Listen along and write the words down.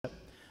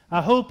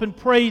I hope and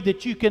pray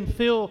that you can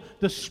feel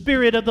the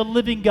Spirit of the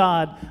living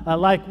God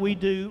like we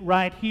do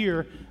right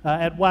here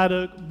at White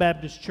Oak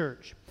Baptist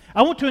Church.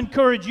 I want to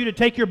encourage you to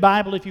take your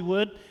Bible, if you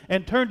would,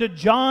 and turn to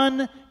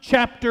John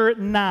chapter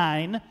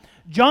 9.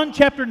 John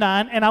chapter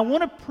 9, and I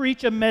want to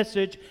preach a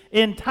message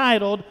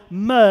entitled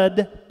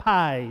Mud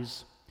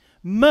Pies.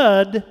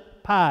 Mud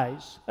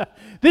Pies.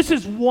 This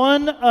is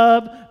one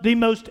of the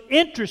most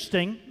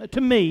interesting,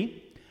 to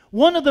me,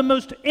 one of the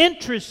most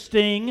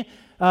interesting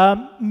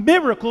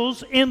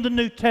miracles in the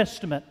New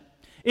Testament.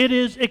 It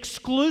is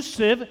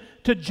exclusive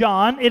to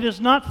John. It is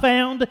not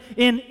found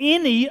in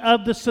any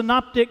of the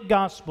synoptic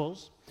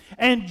Gospels.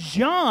 And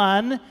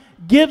John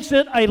gives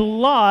it a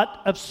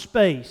lot of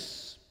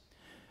space.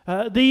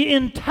 The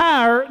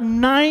entire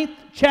 9th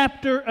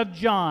chapter of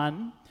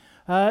John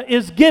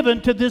is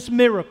given to this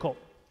miracle.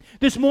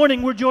 This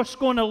morning we're just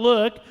going to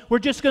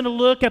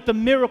look at the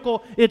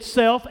miracle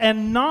itself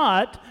and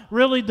not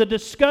really the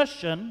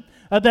discussion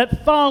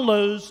that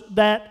follows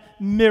that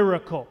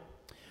miracle.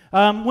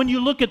 When you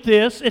look at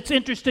this, it's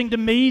interesting to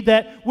me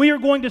that we are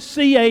going to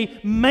see a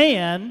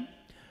man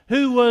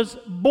who was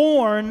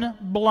born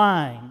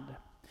blind.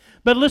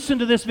 But listen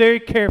to this very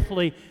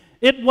carefully.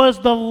 It was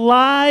the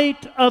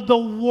light of the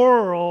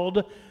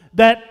world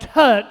that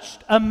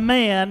touched a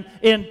man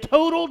in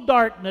total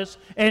darkness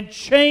and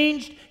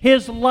changed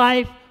his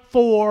life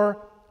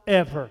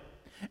forever.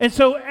 And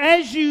so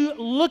as you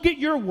look at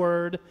your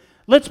word,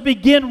 let's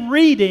begin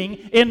reading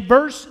in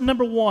verse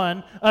number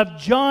 1 of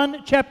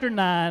John chapter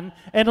 9,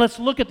 and let's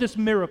look at this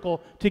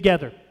miracle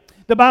together.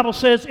 The Bible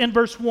says in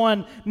verse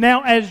 1,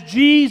 "Now as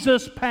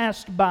Jesus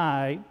passed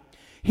by,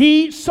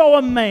 he saw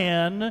a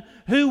man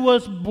who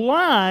was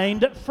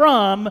blind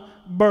from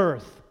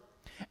birth.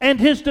 And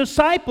his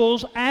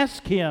disciples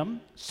asked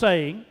him,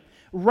 saying,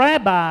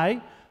 'Rabbi,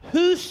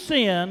 who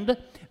sinned,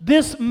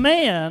 this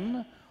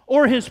man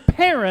or his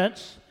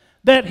parents,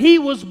 that he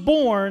was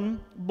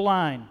born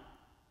blind?'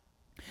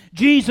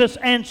 Jesus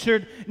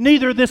answered,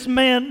 'Neither this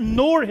man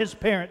nor his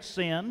parents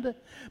sinned,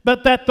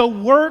 but that the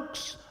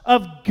works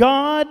of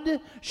God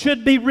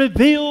should be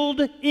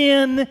revealed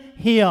in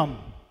him.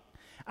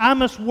 I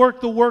must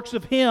work the works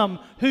of him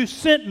who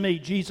sent me,'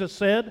 Jesus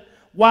said,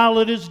 'while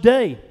it is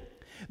day.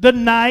 The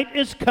night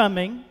is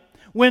coming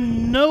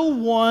when no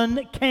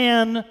one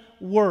can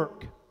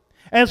work.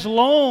 As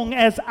long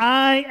as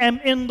I am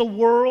in the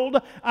world,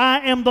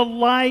 I am the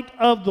light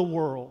of the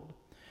world.'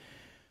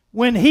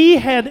 When he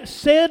had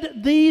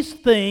said these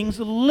things,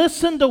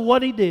 listen to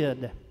what he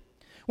did.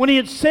 When he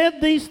had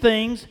said these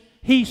things,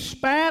 he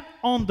spat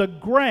on the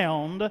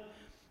ground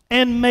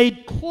and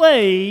made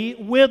clay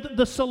with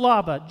the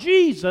saliva."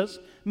 Jesus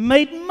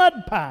made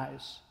mud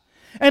pies.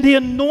 "And he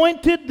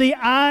anointed the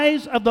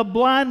eyes of the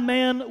blind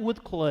man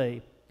with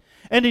clay.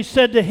 And he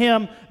said to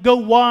him, 'Go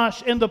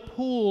wash in the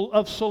pool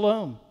of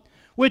Siloam,'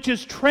 which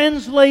is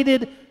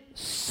translated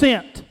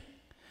sent.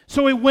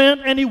 So he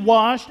went and he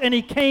washed, and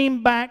he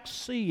came back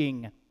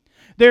seeing.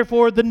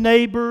 Therefore the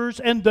neighbors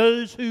and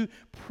those who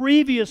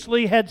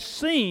previously had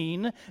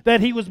seen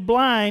that he was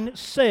blind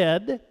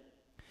said,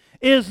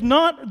 'Is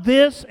not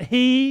this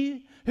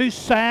he who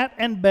sat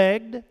and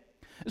begged?'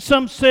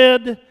 Some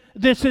said,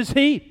 'This is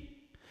he.'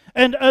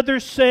 And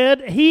others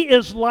said, 'He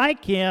is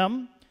like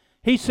him.'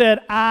 He said,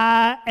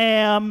 'I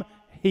am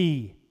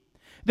he.'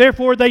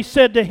 Therefore they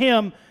said to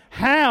him,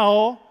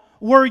 'How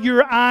were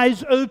your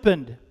eyes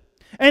opened?'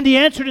 And he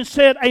answered and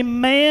said, 'A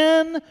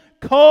man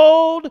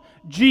called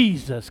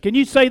Jesus.'" Can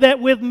you say that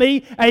with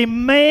me? A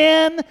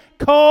man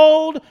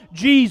called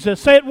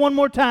Jesus. Say it one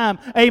more time.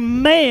 A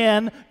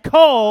man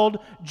called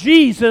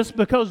Jesus,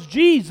 because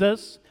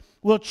Jesus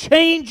will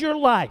change your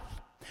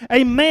life.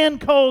 A man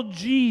called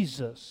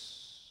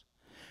Jesus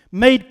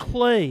made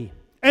clay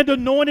and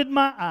anointed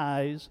my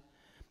eyes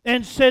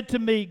and said to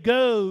me,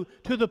 'Go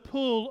to the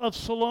pool of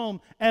Siloam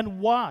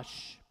and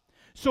wash.'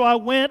 So I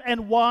went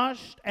and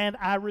washed, and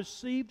I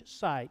received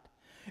sight.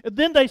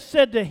 Then they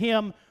said to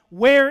him,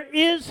 'Where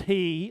is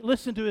he?'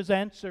 Listen to his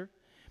answer.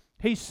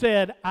 He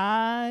said,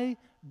 'I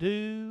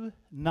do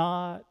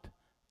not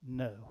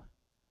know.'"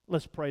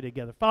 Let's pray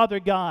together. Father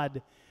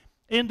God,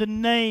 in the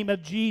name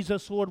of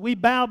Jesus, Lord, we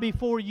bow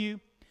before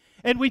you,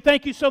 and we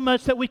thank you so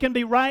much that we can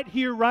be right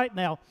here, right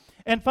now.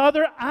 And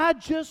Father, I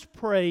just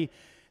pray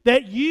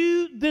that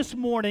you this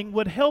morning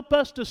would help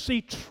us to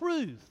see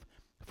truth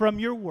from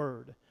your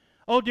word.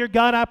 Oh, dear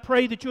God, I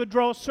pray that you would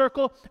draw a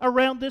circle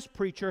around this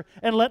preacher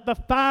and let the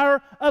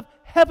fire of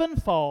heaven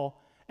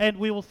fall, and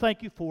we will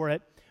thank you for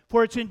it.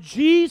 For it's in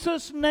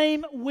Jesus'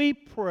 name we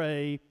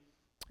pray.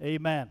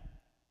 Amen.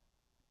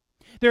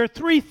 There are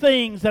three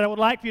things that I would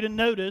like for you to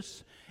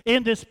notice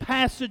in this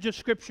passage of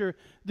Scripture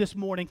this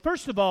morning.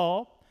 First of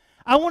all,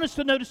 I want us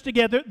to notice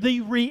together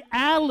the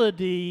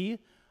reality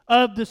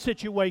of the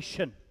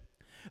situation.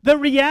 The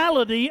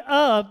reality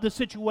of the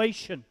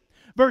situation.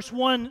 Verse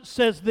 1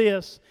 says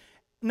this,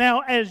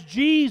 "Now as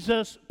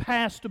Jesus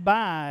passed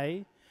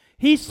by,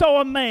 he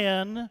saw a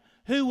man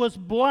who was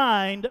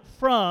blind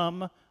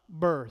from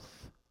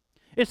birth."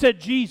 It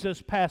said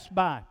Jesus passed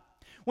by.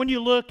 When you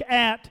look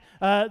at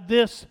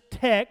this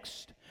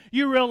text,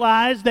 you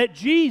realize that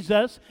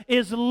Jesus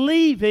is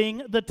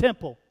leaving the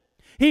temple.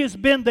 He has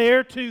been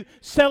there to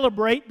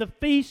celebrate the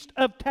Feast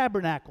of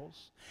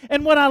Tabernacles.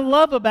 And what I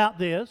love about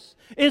this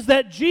is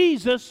that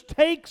Jesus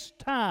takes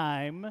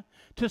time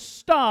to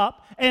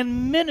stop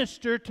and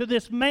minister to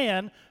this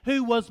man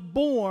who was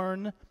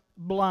born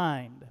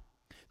blind.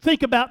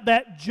 Think about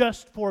that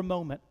just for a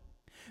moment.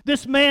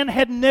 This man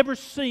had never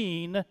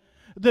seen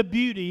the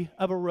beauty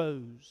of a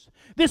rose.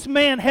 This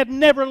man had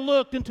never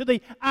looked into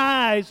the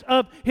eyes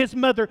of his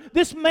mother.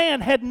 This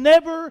man had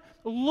never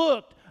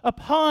looked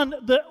upon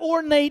the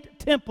ornate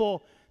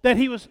temple that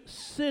he was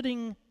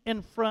sitting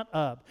in front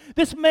of.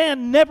 This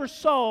man never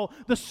saw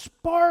the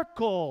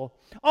sparkle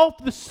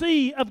off the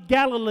Sea of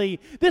Galilee.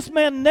 This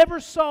man never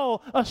saw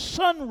a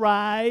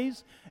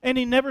sunrise, and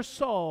he never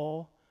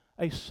saw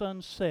a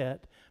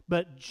sunset.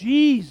 But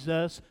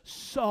Jesus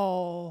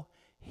saw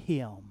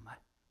him.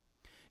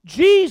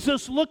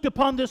 Jesus looked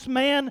upon this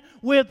man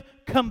with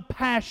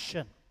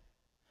compassion.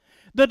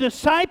 The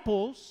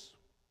disciples,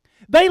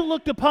 they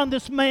looked upon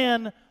this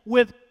man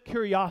with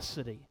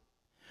curiosity.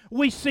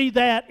 We see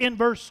that in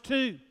verse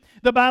 2.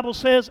 The Bible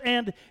says,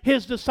 and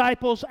his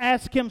disciples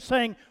asked him,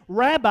 saying,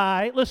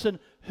 Rabbi, listen,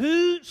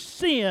 who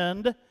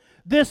sinned,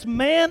 this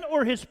man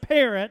or his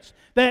parents,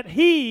 that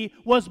he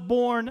was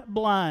born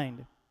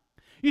blind?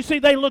 You see,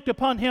 they looked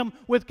upon him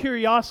with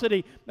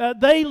curiosity.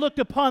 They looked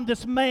upon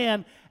this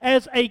man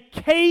as a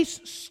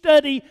case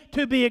study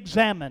to be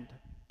examined.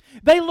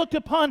 They looked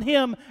upon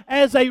him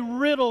as a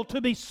riddle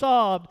to be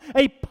solved,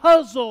 a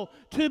puzzle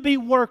to be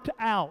worked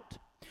out.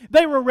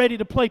 They were ready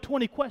to play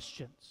 20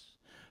 questions.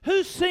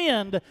 Who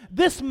sinned,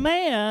 this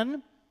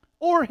man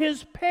or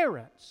his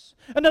parents?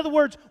 In other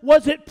words,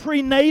 was it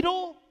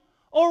prenatal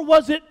or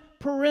was it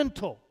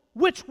parental?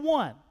 Which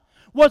one?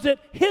 Was it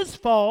his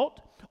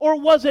fault or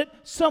was it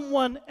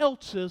someone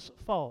else's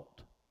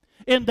fault?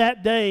 In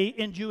that day,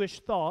 in Jewish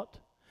thought,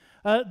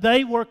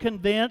 they were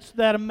convinced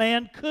that a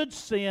man could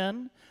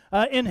sin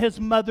in his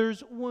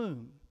mother's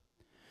womb.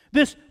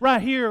 This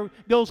right here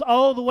goes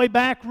all the way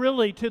back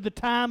really to the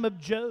time of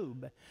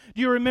Job.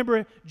 Do you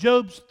remember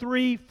Job's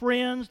 3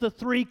 friends, the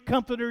 3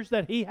 comforters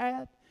that he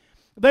had?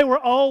 They were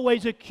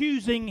always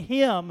accusing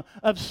him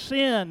of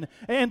sin,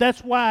 and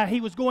that's why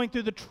he was going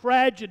through the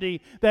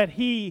tragedy that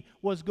he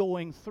was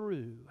going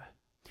through.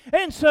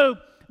 And so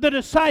the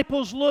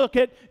disciples look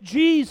at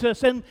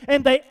Jesus and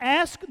they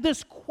ask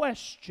this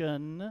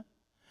question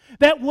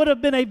that would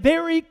have been a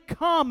very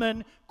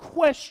common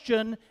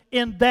question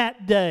in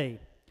that day.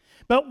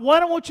 But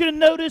what I want you to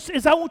notice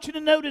is I want you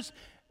to notice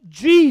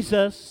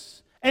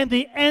Jesus and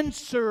the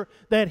answer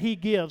that he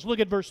gives. Look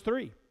at verse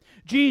 3.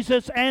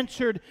 Jesus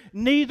answered,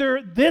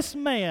 neither this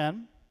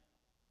man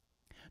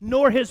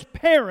nor his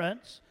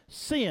parents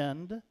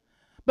sinned,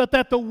 but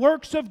that the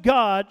works of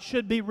God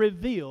should be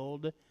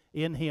revealed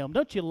in him.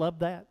 Don't you love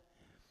that?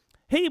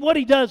 What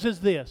he does is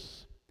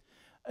this.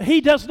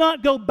 He does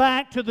not go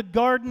back to the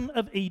Garden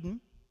of Eden.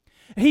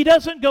 He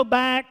doesn't go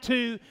back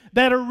to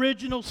that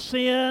original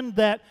sin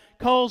that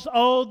caused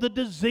all the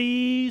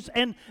disease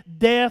and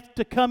death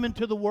to come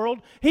into the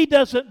world. He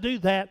doesn't do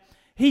that.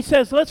 He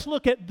says, let's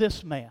look at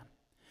this man.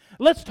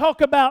 Let's talk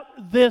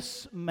about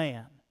this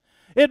man.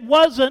 It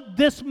wasn't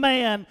this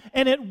man,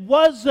 and it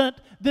wasn't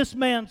this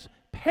man's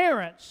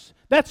parents.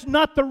 That's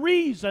not the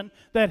reason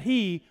that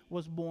he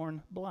was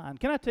born blind.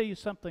 Can I tell you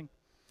something?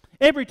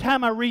 Every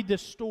time I read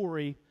this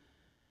story,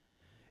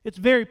 it's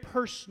very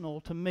personal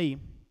to me,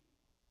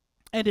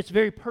 and it's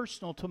very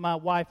personal to my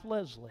wife,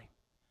 Leslie.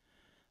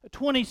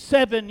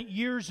 27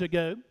 years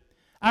ago,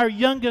 our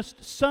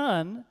youngest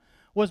son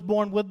was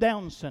born with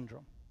Down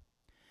syndrome.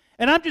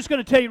 And I'm just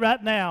going to tell you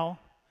right now,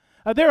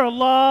 there are a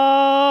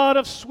lot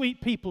of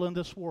sweet people in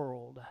this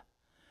world,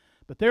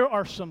 but there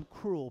are some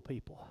cruel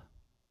people.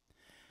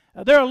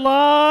 There are a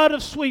lot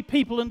of sweet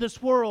people in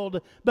this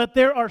world, but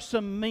there are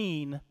some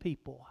mean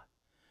people.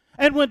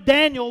 And when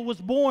Daniel was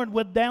born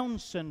with Down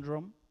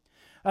syndrome,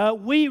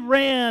 we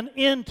ran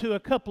into a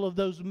couple of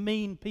those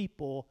mean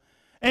people,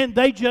 and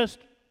they just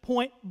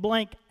point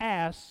blank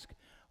asked,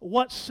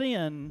 what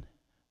sin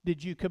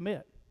did you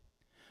commit?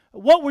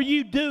 What were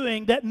you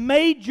doing that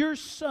made your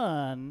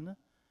son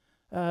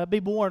be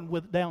born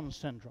with Down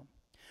syndrome?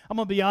 I'm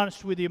going to be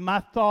honest with you. My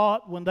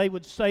thought when they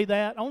would say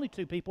that, only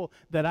 2 people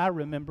that I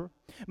remember,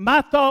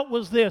 my thought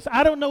was this: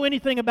 I don't know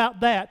anything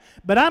about that,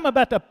 but I'm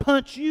about to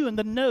punch you in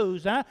the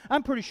nose.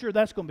 I'm pretty sure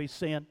that's going to be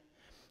sin.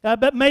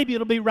 But maybe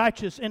it'll be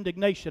righteous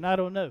indignation. I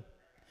don't know.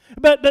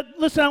 But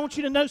listen, I want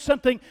you to know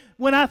something.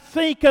 When I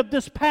think of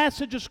this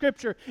passage of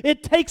Scripture,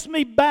 it takes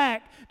me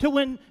back to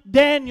when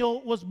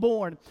Daniel was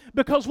born.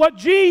 Because what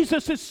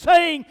Jesus is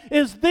saying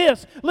is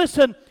this.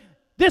 Listen,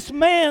 this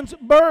man's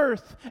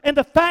birth and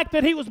the fact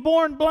that he was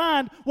born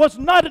blind was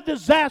not a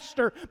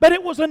disaster, but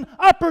it was an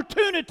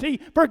opportunity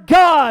for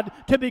God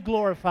to be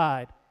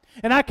glorified.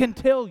 And I can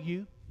tell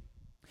you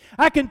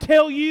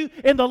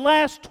in the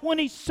last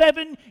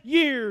 27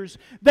 years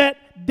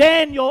that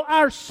Daniel,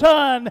 our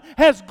son,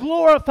 has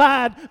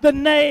glorified the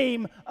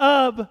name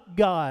of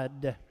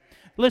God.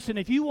 Listen,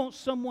 if you want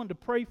someone to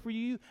pray for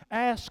you,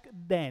 ask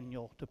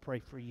Daniel to pray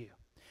for you.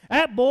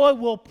 That boy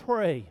will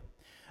pray.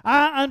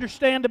 I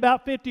understand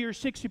about 50 or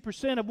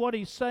 60% of what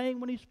he's saying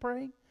when he's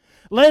praying.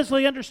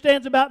 Leslie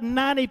understands about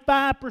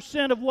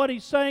 95% of what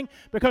he's saying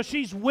because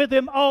she's with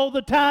him all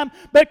the time.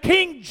 But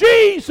King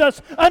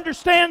Jesus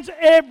understands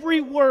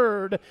every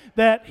word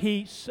that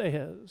he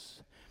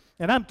says.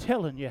 And I'm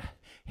telling you,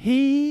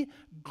 he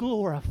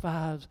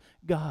glorifies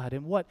God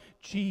in what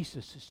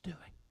Jesus is doing.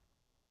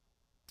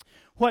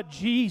 What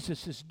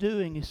Jesus is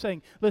doing is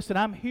saying, listen,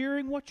 I'm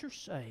hearing what you're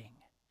saying,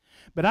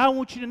 but I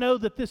want you to know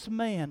that this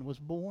man was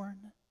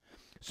born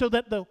so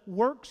that the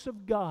works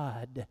of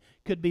God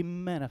could be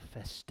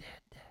manifested.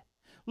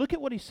 Look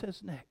at what he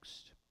says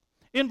next.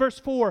 In verse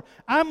 4,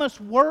 I must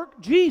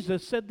work,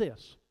 Jesus said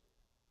this,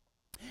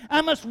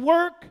 I must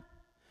work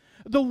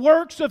the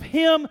works of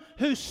him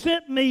who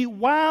sent me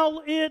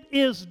while it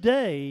is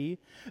day.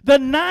 The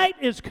night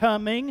is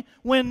coming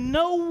when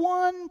no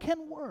one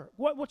can work.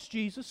 What's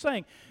Jesus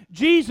saying?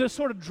 Jesus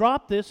sort of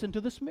dropped this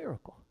into this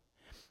miracle.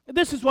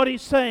 This is what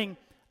he's saying.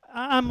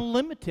 I'm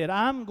limited.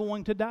 I'm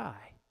going to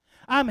die.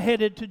 I'm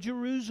headed to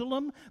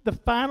Jerusalem the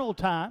final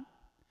time.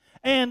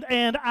 And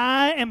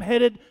I am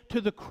headed to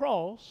the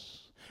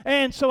cross.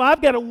 And so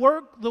I've got to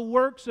work the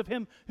works of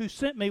him who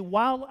sent me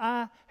while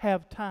I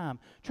have time.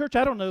 Church,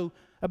 I don't know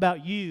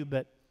about you,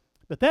 but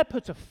that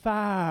puts a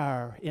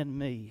fire in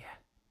me.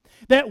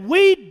 That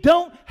we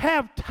don't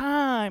have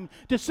time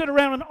to sit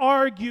around and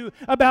argue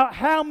about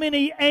how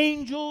many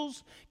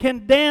angels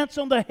can dance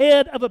on the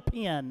head of a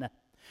pin.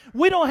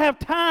 We don't have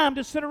time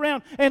to sit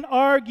around and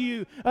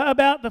argue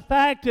about the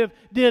fact of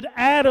did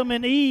Adam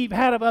and Eve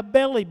have a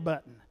belly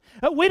button.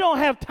 We don't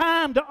have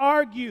time to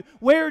argue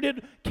where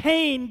did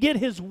Cain get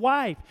his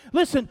wife.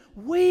 Listen,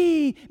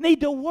 we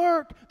need to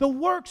work the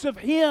works of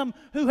him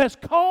who has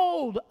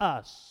called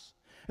us.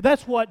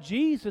 That's what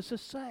Jesus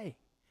is saying.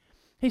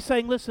 He's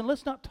saying, listen,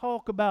 let's not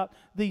talk about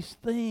these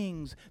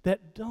things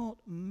that don't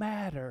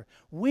matter.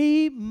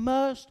 We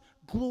must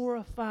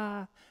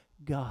glorify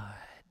God.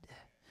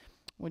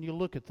 When you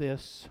look at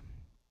this,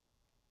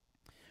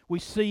 we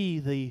see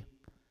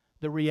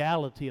the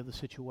reality of the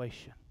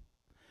situation.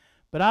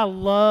 But I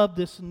love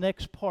this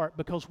next part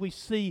because we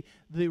see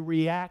the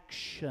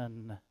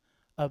reaction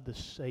of the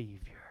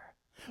Savior.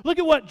 Look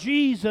at what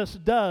Jesus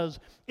does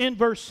in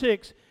verse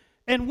 6.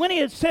 And when he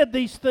had said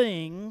these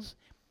things,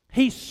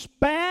 he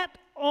spat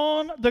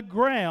on the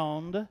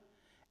ground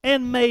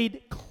and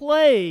made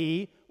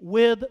clay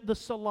with the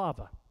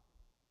saliva.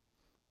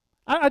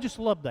 I just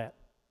love that.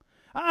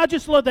 I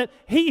just love that.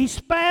 He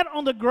spat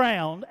on the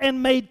ground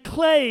and made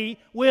clay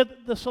with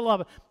the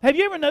saliva. Have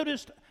you ever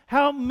noticed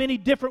how many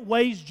different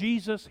ways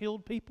Jesus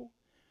healed people?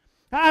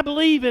 I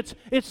believe it's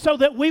so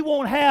that we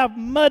won't have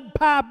Mud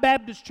Pie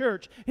Baptist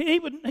Church.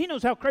 He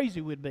knows how crazy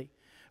we'd be.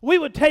 We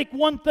would take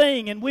one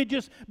thing and we'd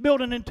just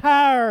build an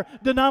entire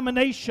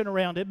denomination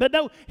around it. But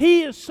no,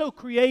 he is so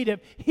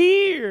creative.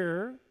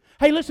 Here,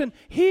 hey listen,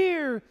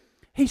 here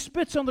he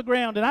spits on the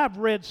ground, and I've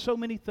read so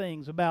many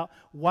things about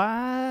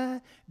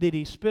why did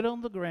he spit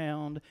on the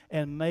ground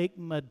and make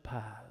mud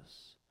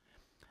pies.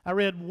 I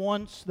read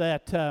once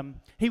that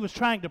he was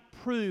trying to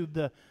prove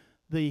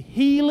the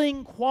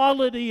healing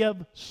quality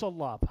of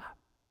saliva.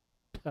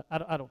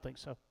 I don't think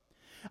so.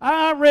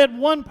 I read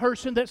one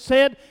person that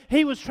said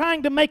he was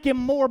trying to make him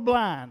more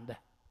blind.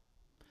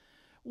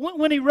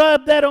 When he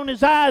rubbed that on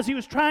his eyes, he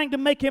was trying to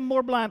make him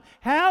more blind.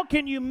 How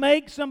can you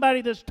make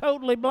somebody that's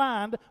totally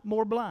blind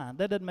more blind?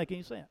 That doesn't make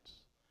any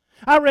sense.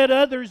 I read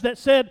others that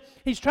said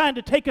he's trying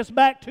to take us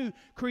back to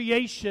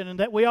creation and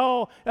that we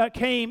all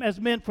came as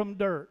men from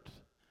dirt.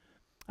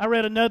 I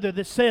read another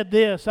that said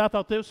this. I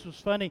thought this was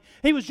funny.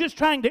 He was just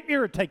trying to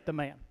irritate the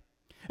man.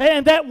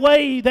 And that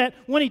way that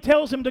when he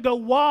tells him to go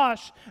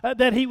wash,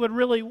 that he would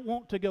really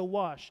want to go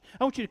wash.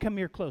 I want you to come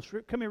here close.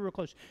 Come here real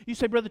close. You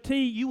say, Brother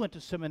T, you went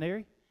to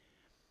seminary.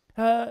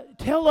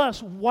 Tell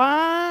us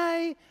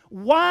why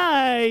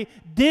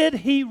did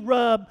he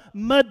rub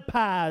mud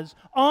pies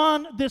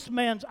on this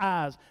man's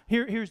eyes?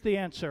 Here's the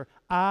answer.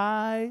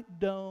 I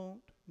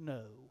don't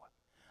know.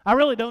 I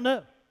really don't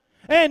know.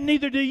 And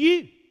neither do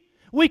you.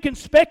 We can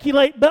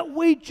speculate, but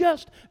we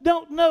just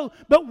don't know.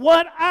 But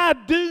what I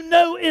do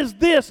know is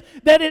this,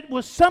 that it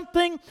was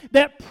something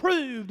that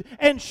proved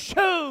and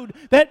showed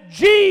that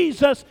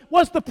Jesus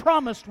was the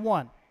promised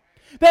one,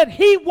 that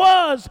he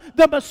was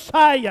the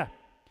Messiah.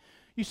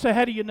 You say,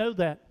 how do you know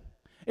that?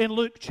 In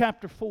Luke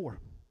chapter 4.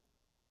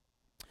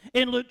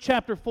 In Luke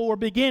chapter 4,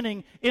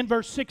 beginning in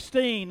verse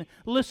 16,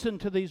 listen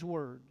to these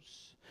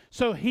words.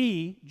 So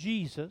he,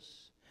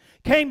 Jesus,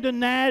 came to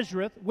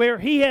Nazareth where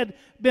he had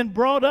been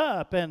brought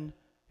up, and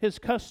his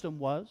custom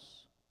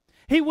was,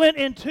 he went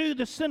into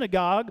the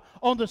synagogue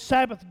on the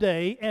Sabbath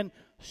day and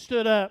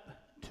stood up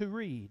to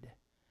read.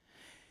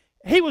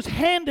 He was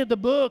handed the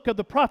book of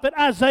the prophet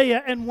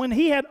Isaiah, and when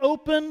he had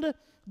opened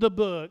the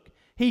book,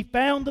 he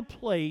found the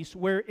place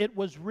where it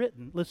was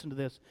written, listen to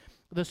this,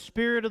 the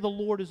Spirit of the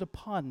Lord is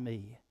upon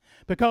me,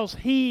 because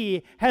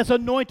he has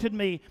anointed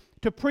me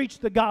to preach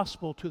the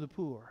gospel to the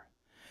poor.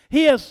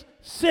 He has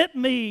sent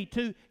me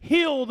to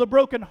heal the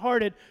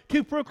brokenhearted,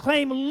 to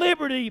proclaim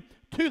liberty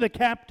to the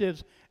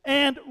captives,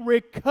 and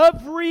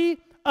recovery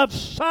of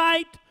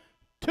sight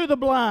to the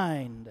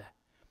blind,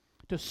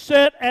 to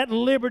set at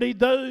liberty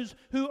those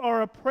who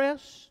are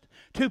oppressed,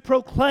 to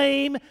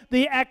proclaim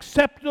the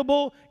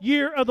acceptable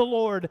year of the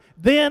Lord.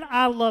 Then,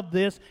 I love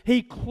this,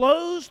 he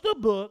closed the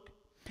book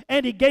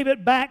and he gave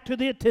it back to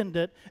the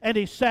attendant, and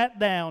he sat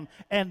down,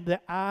 and the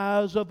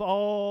eyes of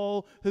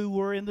all who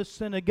were in the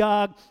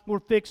synagogue were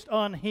fixed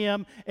on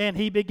him, and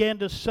he began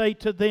to say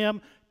to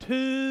them,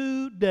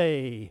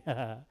 today,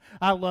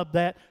 I love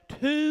that,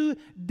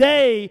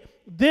 today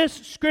this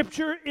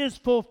scripture is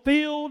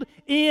fulfilled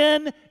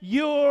in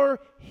your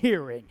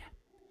hearing.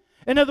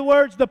 In other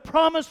words, the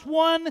promised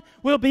one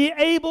will be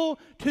able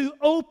to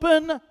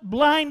open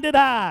blinded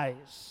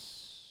eyes.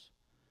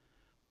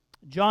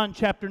 John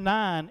chapter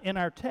 9 in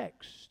our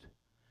text,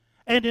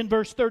 and in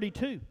verse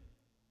 32,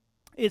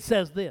 it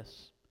says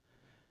this,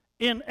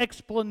 in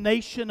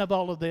explanation of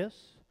all of this,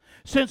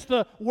 since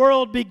the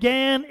world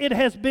began, it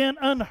has been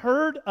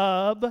unheard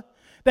of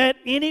that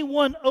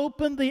anyone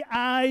opened the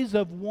eyes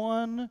of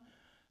one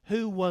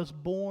who was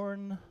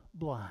born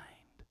blind.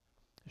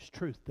 There's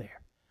truth there.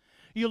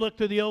 You look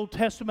through the Old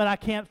Testament, I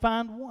can't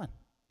find one.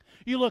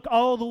 You look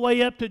all the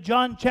way up to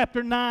John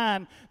chapter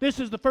 9. This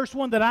is the first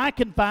one that I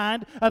can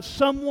find of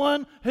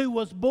someone who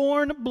was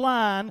born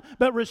blind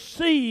but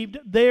received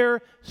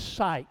their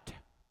sight.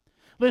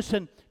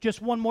 Listen,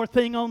 just one more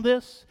thing on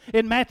this.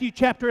 In Matthew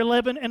chapter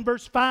 11 and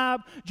verse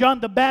 5,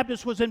 John the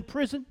Baptist was in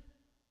prison,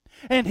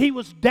 and he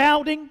was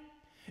doubting,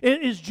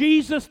 is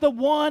Jesus the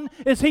one?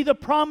 Is he the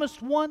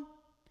promised one?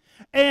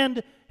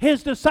 And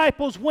his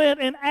disciples went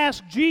and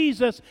asked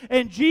Jesus,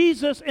 and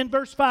Jesus in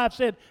verse 5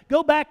 said,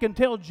 go back and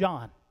tell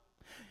John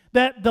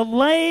that the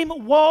lame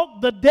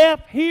walk, the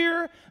deaf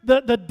hear,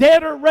 the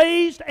dead are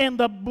raised, and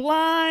the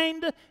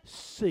blind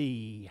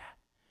see.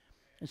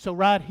 And so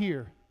right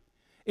here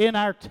in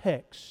our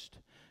text,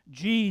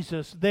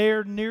 Jesus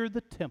there near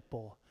the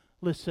temple,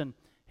 listen,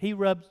 he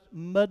rubs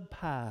mud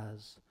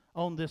pies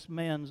on this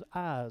man's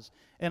eyes.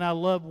 And I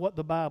love what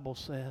the Bible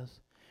says.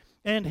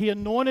 And he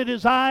anointed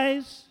his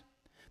eyes,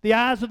 the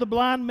eyes of the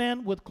blind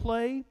man, with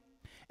clay.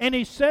 And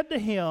he said to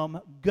him,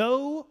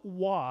 go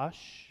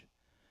wash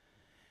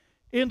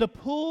in the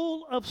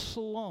pool of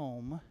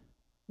Siloam,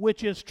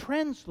 which is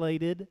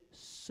translated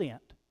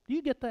sent. Do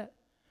you get that?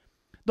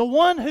 The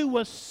one who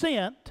was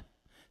sent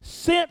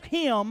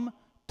him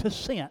to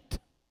sent.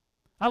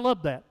 I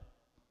love that.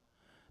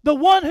 The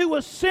one who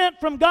was sent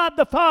from God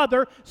the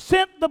Father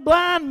sent the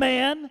blind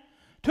man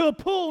to a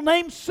pool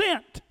named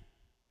Sent.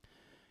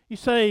 You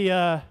say,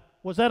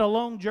 was that a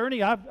long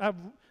journey?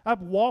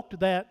 I've walked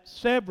that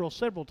several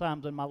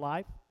times in my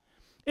life.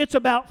 It's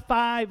about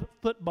 5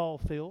 football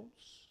fields.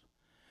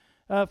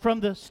 From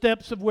the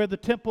steps of where the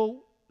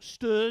temple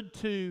stood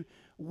to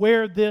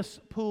where this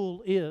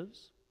pool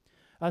is.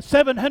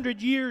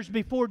 700 years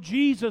before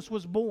Jesus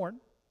was born,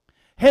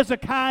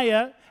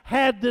 Hezekiah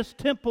had this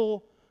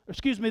tunnel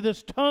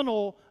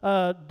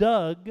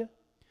dug.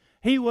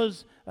 He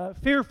was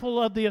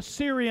fearful of the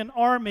Assyrian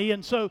army,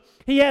 and so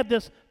he had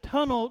this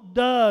tunnel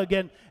dug.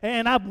 And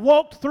I've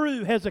walked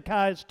through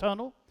Hezekiah's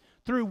tunnel,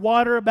 through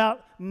water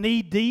about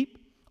knee deep,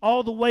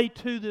 all the way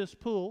to this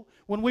pool.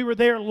 When we were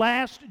there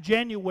last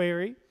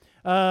January,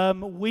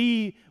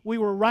 we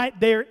were right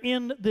there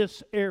in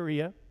this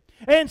area.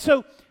 And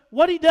so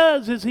what he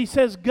does is he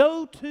says,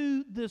 go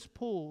to this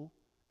pool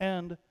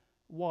and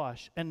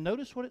wash. And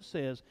notice what it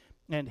says,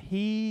 and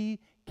he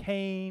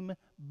came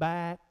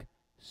back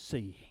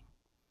seeing.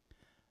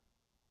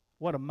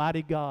 What a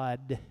mighty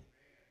God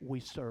we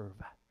serve.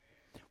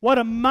 What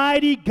a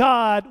mighty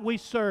God we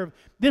serve.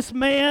 This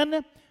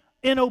man,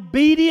 in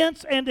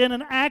obedience and in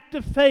an act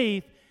of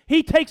faith,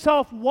 he takes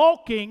off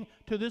walking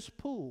to this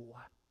pool.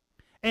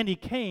 And he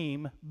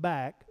came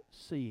back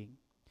seeing.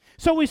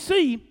 So we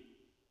see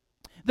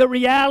the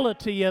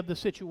reality of the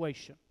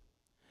situation.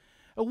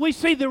 We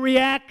see the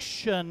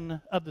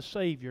reaction of the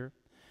Savior.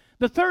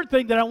 The third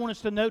thing that I want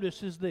us to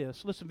notice is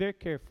this. Listen very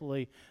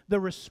carefully. The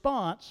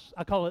response,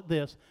 I call it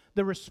this,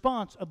 the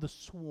response of the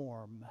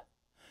swarm.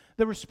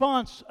 The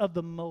response of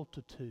the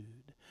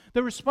multitude.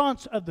 The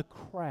response of the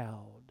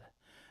crowd.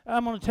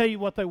 I'm going to tell you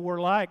what they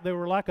were like. They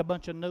were like a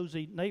bunch of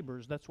nosy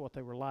neighbors. That's what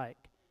they were like.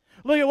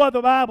 Look at what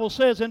the Bible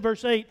says in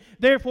verse 8.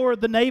 Therefore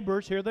the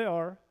neighbors, here they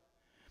are,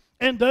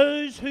 and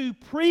those who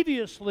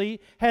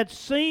previously had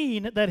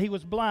seen that he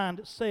was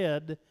blind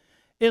said,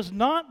 is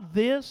not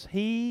this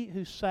he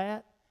who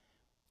sat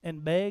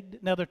and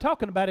begged? Now they're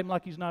talking about him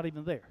like he's not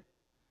even there.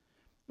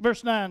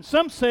 Verse 9,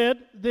 some said,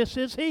 this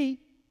is he.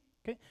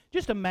 Okay?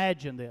 Just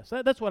imagine this.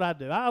 That's what I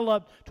do. I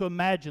love to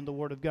imagine the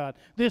Word of God.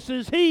 This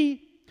is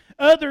he.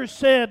 Others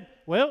said,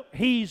 well,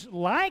 he's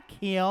like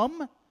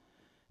him.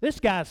 This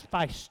guy's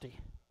feisty.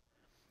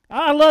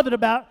 I love it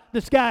about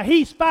this guy.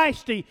 He's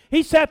feisty.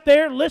 He sat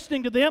there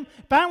listening to them.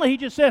 Finally, he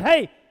just said,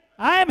 hey,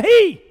 I am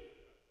he.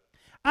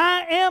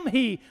 I am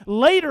he.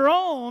 Later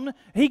on,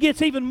 he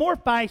gets even more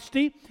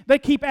feisty. They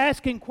keep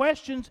asking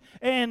questions,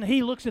 and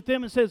he looks at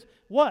them and says,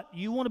 what,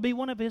 you want to be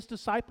one of his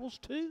disciples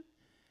too?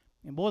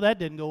 And boy, that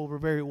didn't go over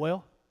very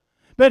well.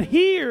 But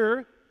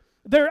here,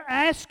 They're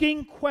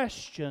asking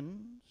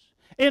questions.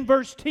 In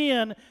verse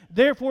 10,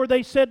 therefore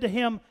they said to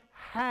him,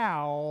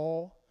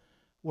 how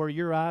were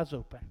your eyes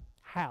open?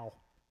 How?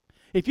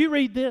 If you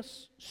read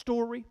this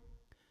story,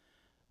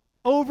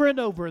 over and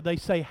over they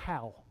say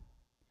how.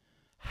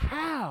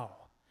 How?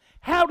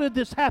 How did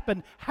this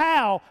happen?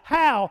 How?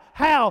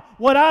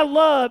 What I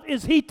love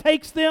is he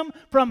takes them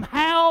from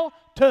how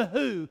to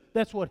who.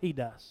 That's what he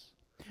does.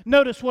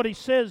 Notice what he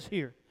says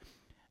here.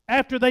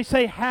 After they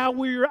say, how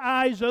were your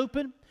eyes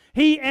open?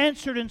 He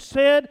answered and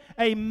said,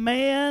 a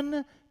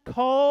man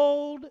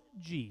called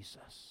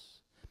Jesus.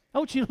 I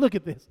want you to look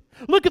at this.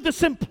 Look at the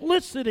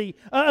simplicity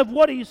of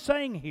what he's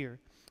saying here.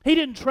 He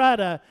didn't try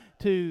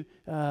to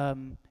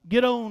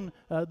get on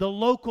the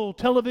local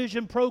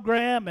television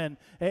program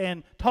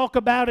and talk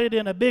about it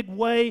in a big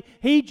way.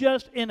 He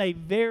just, in a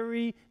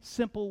very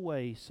simple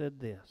way, said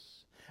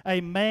this. A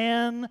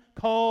man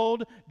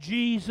called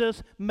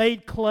Jesus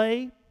made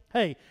clay.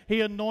 Hey,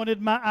 he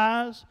anointed my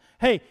eyes.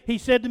 Hey, he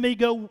said to me,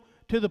 go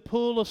to the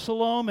pool of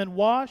Siloam and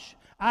wash.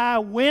 I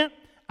went,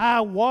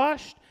 I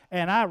washed,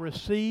 and I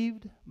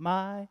received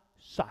my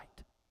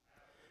sight.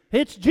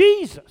 It's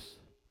Jesus.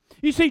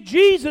 You see,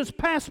 Jesus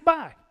passed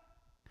by.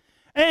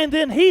 And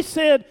then he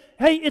said,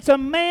 hey, it's a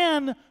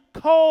man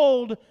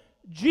called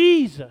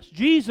Jesus.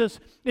 Jesus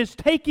is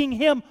taking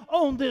him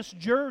on this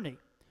journey.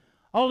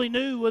 All he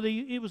knew was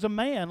he was a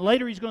man.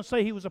 Later he's going to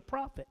say he was a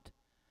prophet.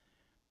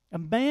 A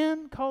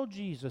man called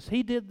Jesus.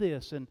 He did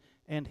this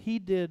and he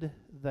did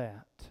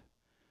that.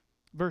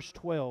 Verse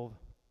 12.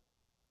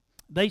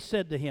 They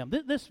said to him,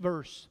 this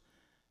verse,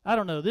 I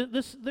don't know,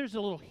 there's a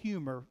little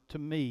humor to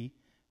me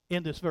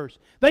in this verse.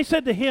 They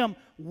said to him,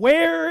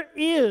 where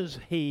is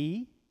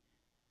he?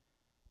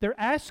 They're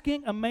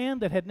asking a man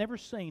that had never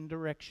seen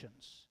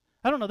directions.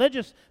 I don't know, that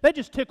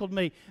just tickled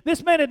me.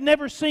 This man had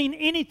never seen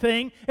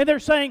anything, and they're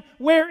saying,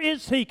 where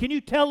is he? Can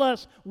you tell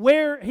us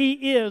where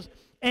he is?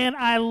 And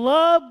I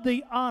love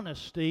the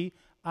honesty.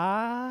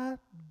 I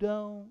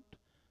don't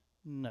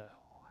know.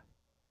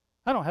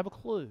 I don't have a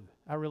clue.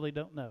 I really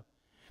don't know.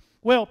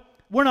 Well,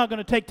 we're not going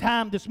to take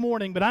time this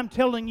morning, but I'm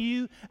telling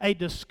you, a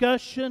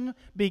discussion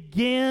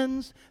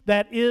begins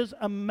that is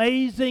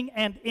amazing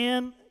and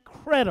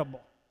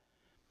incredible.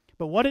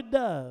 But what it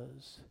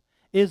does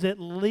is it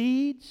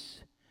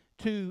leads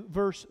to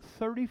verse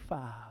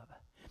 35.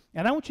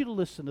 And I want you to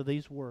listen to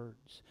these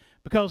words.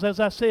 Because as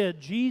I said,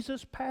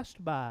 Jesus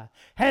passed by,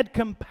 had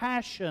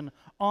compassion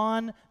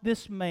on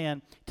this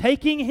man,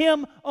 taking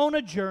him on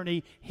a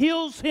journey,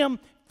 heals him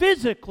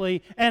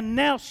physically, and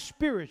now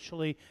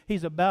spiritually,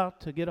 he's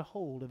about to get a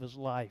hold of his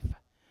life.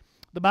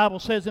 The Bible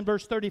says in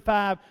verse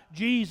 35,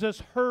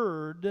 Jesus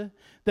heard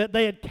that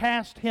they had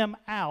cast him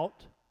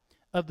out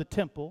of the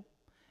temple.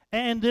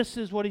 And this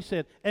is what he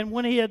said. And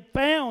when he had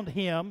found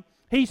him,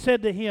 he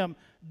said to him,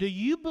 do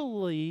you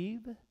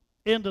believe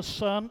in the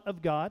Son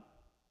of God?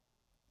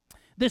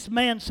 This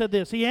man said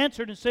this. He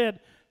answered and said,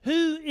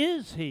 who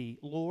is he,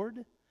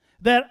 Lord,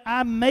 that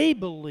I may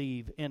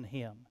believe in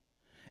him?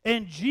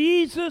 And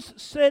Jesus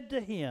said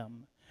to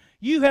him,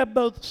 you have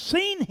both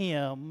seen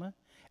him,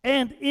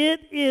 and it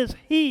is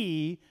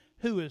he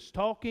who is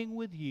talking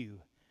with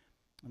you.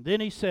 And then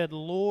he said,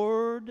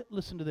 Lord,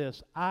 listen to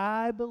this,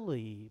 I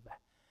believe.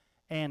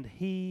 And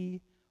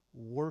he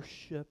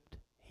worshiped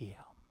him.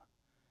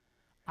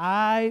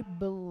 I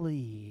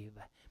believe.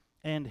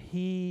 And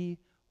he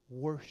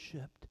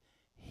worshiped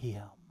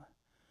him.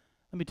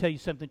 Let me tell you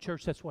something,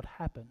 church. That's what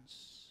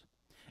happens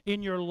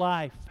in your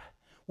life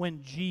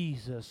when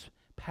Jesus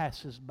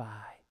passes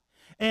by.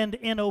 And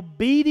in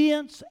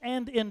obedience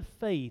and in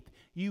faith,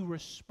 you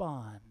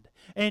respond.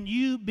 And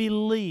you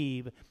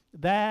believe.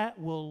 That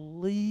will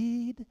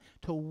lead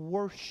to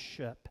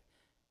worship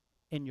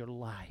in your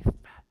life.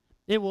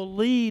 It will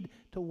lead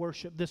to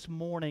worship this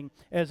morning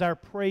as our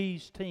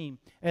praise team,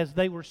 as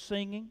they were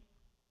singing.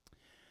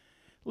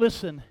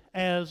 Listen,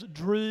 as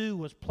Drew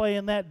was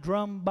playing that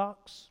drum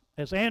box,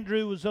 as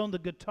Andrew was on the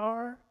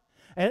guitar,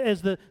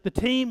 as the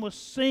team was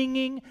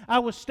singing, I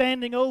was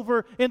standing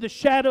over in the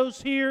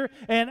shadows here,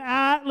 and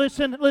I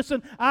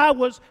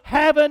was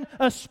having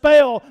a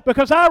spell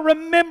because I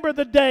remember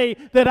the day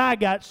that I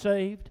got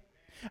saved.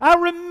 I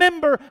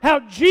remember how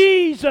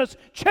Jesus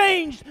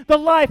changed the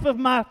life of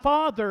my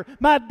father,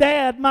 my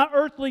dad, my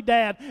earthly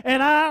dad,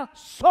 and I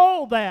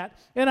saw that,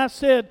 and I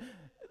said,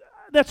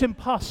 that's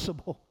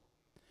impossible.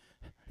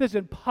 That's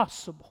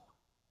impossible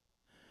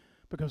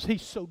because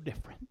he's so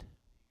different.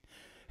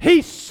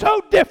 He's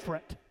so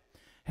different.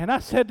 And I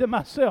said to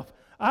myself,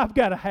 I've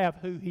got to have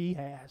who he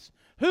has.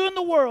 Who in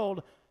the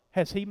world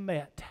has he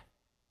met?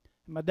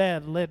 And my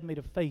dad led me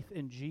to faith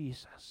in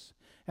Jesus.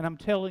 And I'm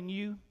telling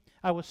you,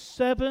 I was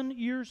 7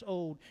 years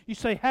old. You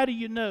say, how do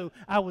you know?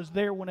 I was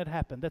there when it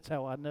happened. That's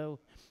how I know.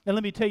 And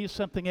let me tell you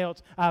something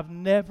else. I've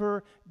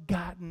never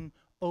gotten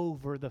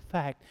over the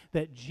fact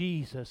that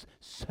Jesus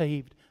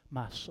saved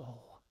my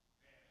soul.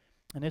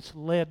 And it's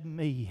led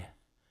me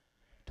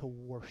to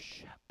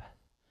worship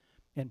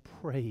and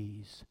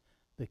praise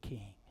the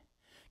King.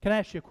 Can I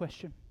ask you a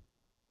question?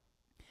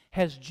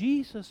 Has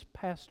Jesus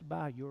passed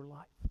by your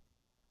life?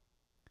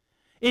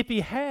 If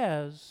he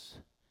has,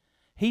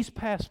 he's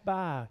passed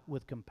by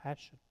with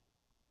compassion.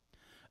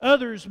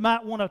 Others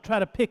might want to try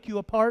to pick you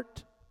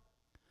apart.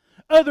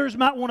 Others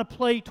might want to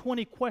play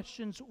 20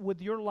 questions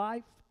with your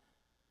life,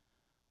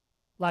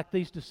 like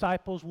these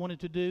disciples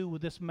wanted to do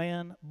with this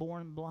man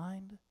born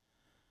blind.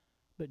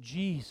 But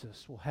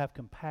Jesus will have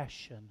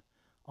compassion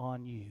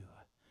on you.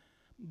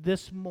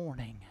 This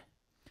morning,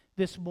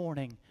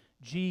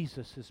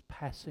 Jesus is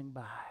passing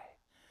by.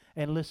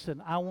 And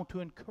listen, I want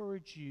to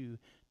encourage you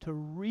to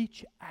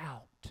reach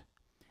out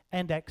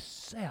and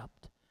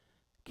accept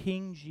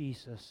King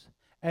Jesus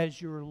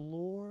as your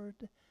Lord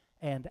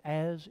and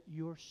as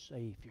your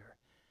Savior.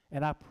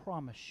 And I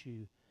promise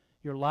you,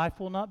 your life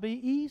will not be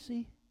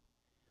easy.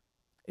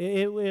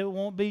 It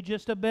won't be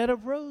just a bed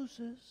of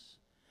roses.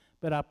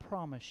 But I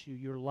promise you,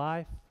 your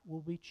life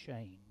will be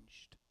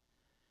changed.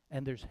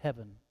 And there's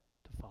heaven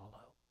to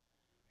follow.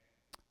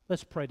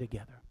 Let's pray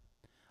together.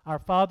 Our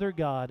Father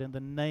God, in the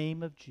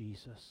name of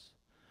Jesus,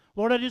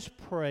 Lord, I just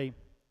pray.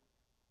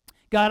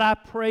 God, I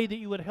pray that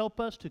you would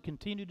help us to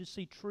continue to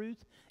see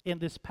truth in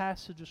this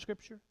passage of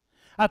Scripture.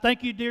 I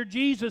thank you, dear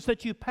Jesus,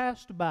 that you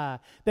passed by,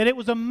 that it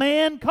was a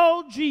man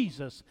called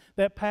Jesus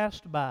that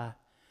passed by.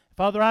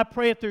 Father, I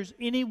pray if there's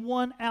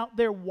anyone out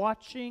there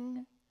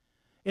watching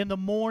in the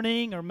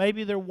morning, or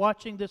maybe they're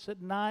watching this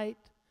at night,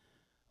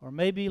 or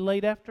maybe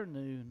late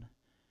afternoon,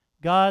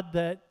 God,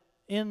 that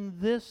in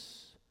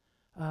this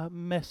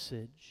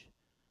message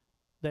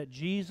that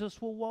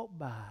Jesus will walk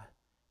by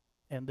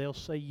and they'll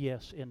say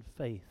yes in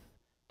faith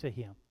to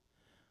Him.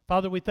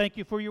 Father, we thank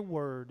you for your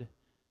word.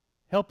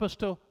 Help us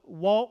to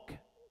walk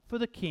for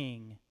the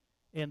King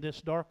in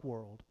this dark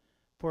world.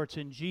 For it's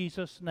in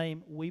Jesus'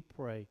 name we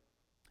pray.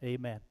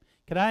 Amen.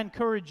 Can I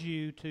encourage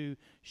you to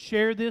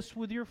share this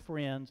with your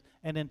friends,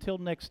 and until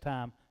next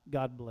time,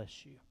 God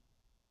bless you.